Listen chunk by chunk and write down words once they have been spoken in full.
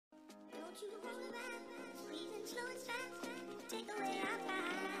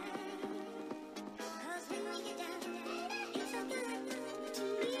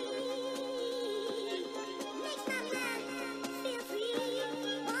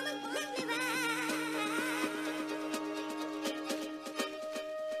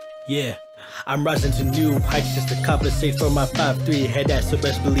Yeah, I'm rising to new heights just to compensate for my 5'3" head ass, so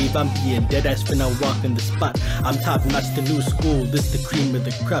best believe I'm being dead ass when I walk in the spot. I'm top notch, the new school, this the cream of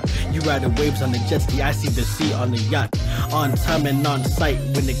the crop. You ride the waves on the jet ski, I see the sea on the yacht. On time and on sight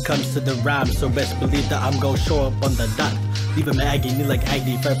when it comes to the rhyme, so best believe that I'm gon' show up on the dot. Leave him agony like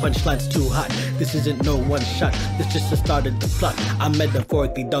Agni, fair punchlines too hot. This isn't no one shot, this just the start of the plot. I'm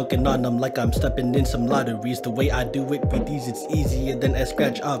metaphorically dunking on them like I'm stepping in some lotteries. The way I do it with these, it's easier than a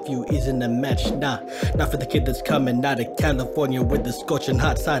scratch off you isn't a match. Nah, not for the kid that's coming out of California with the scorching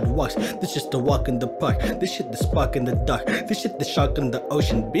hot sidewalks. This just a walk in the park, this shit the spark in the dark. This shit the shark in the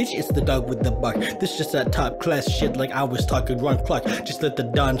ocean, bitch, it's the dog with the bark. This just that top class shit like I was talking Ron Clark. Just let the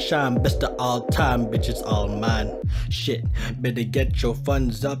dawn shine, best of all time, bitch, it's all mine. Shit, better get your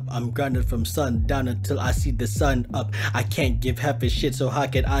funds up. I'm grinding from sundown until I see the sun up. I can't give half a shit, so how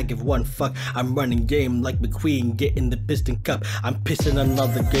can I give one fuck? I'm running game like McQueen, getting the piston cup. I'm pissing on all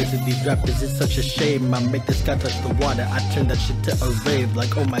the graves of these rappers, it's such a shame. I make the sky touch the water, I turn that shit to a rave.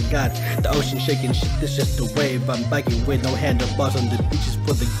 Like oh my god, the ocean shaking shit, this just a wave. I'm biking with no handlebars on the beaches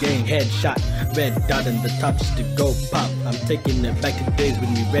for the game. Headshot, red dot in the top just to go pop. I'm taking it back to days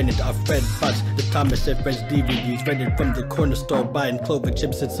when we rented our Fred box. The Thomas and Friends DVDs rented from the corner store, buying clover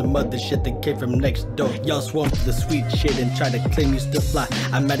chips and some other shit that came from next door. Y'all swarm to the sweet shit and try to claim you still fly.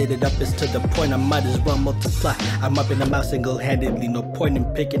 I'm added it up, it's to the point I might as well multiply. I'm up in the mouth single-handedly, no point in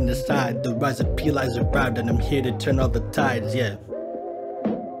picking the side. The rise of PELI is around and I'm here to turn all the tides, yeah.